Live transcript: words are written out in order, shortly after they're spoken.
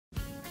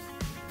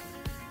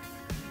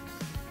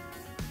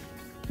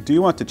Do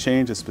you want to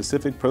change a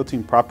specific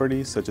protein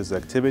property such as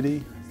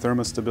activity,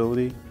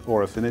 thermostability,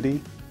 or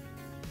affinity?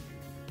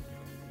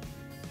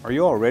 Are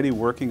you already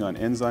working on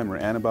enzyme or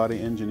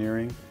antibody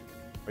engineering?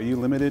 Are you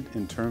limited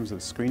in terms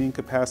of screening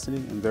capacity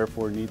and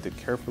therefore need to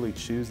carefully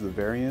choose the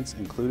variants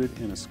included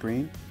in a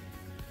screen?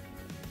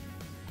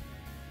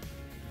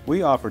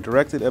 We offer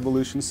directed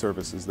evolution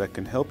services that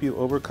can help you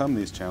overcome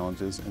these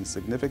challenges and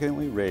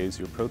significantly raise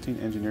your protein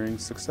engineering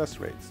success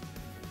rates.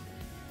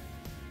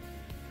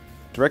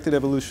 Directed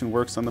evolution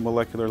works on the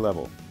molecular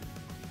level.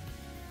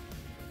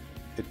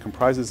 It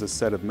comprises a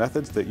set of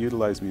methods that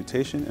utilize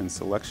mutation and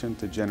selection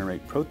to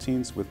generate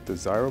proteins with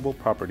desirable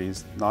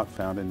properties not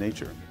found in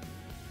nature.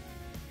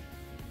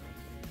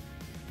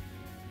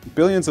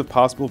 Billions of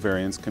possible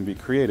variants can be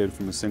created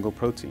from a single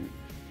protein.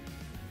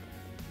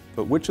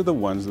 But which are the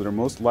ones that are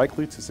most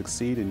likely to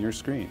succeed in your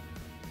screen?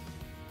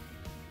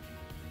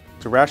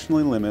 To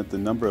rationally limit the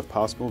number of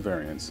possible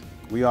variants,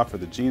 we offer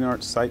the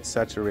GeneArt Site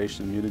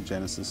Saturation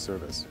Mutagenesis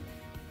service.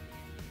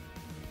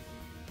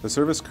 The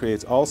service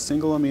creates all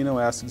single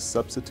amino acid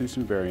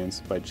substitution variants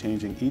by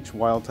changing each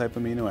wild-type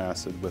amino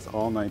acid with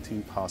all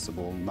 19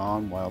 possible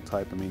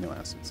non-wild-type amino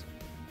acids.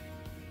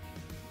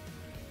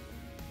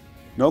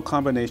 No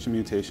combination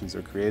mutations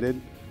are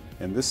created,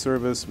 and this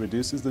service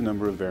reduces the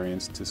number of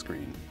variants to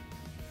screen.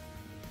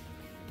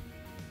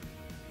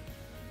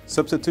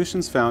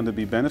 Substitutions found to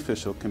be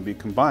beneficial can be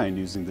combined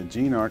using the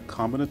GeneArt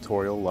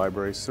Combinatorial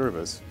Library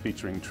service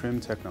featuring TRIM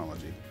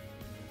technology.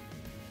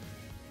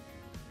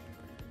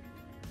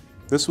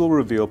 This will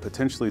reveal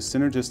potentially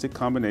synergistic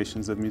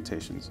combinations of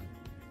mutations.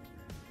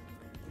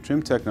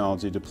 TRIM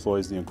technology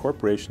deploys the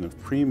incorporation of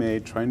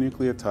pre-made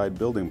trinucleotide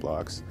building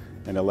blocks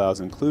and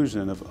allows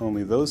inclusion of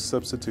only those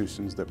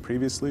substitutions that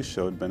previously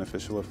showed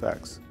beneficial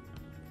effects.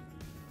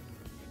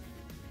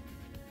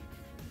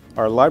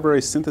 Our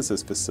library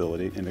synthesis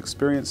facility and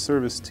experienced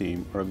service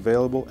team are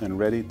available and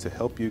ready to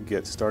help you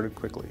get started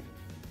quickly.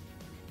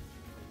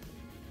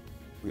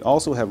 We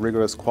also have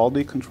rigorous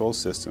quality control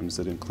systems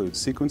that include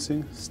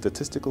sequencing,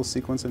 statistical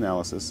sequence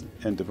analysis,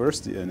 and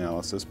diversity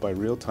analysis by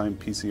real-time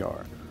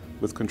PCR,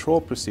 with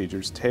control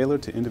procedures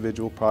tailored to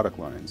individual product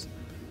lines.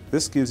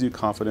 This gives you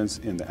confidence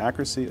in the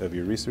accuracy of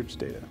your research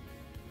data.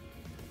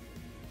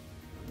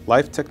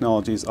 Life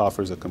Technologies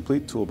offers a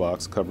complete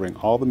toolbox covering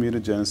all the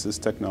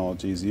mutagenesis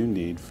technologies you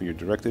need for your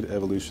directed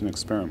evolution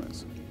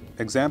experiments.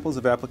 Examples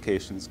of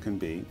applications can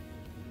be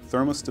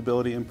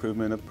thermostability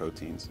improvement of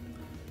proteins,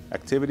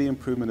 activity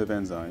improvement of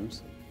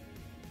enzymes,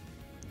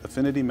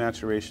 affinity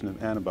maturation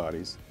of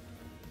antibodies,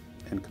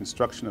 and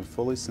construction of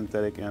fully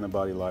synthetic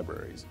antibody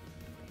libraries.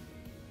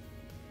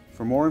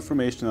 For more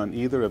information on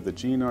either of the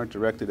GeneArt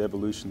Directed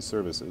Evolution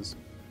services,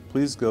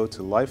 please go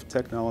to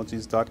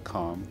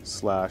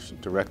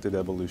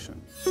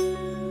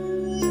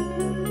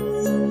lifetechnologies.com/directedevolution.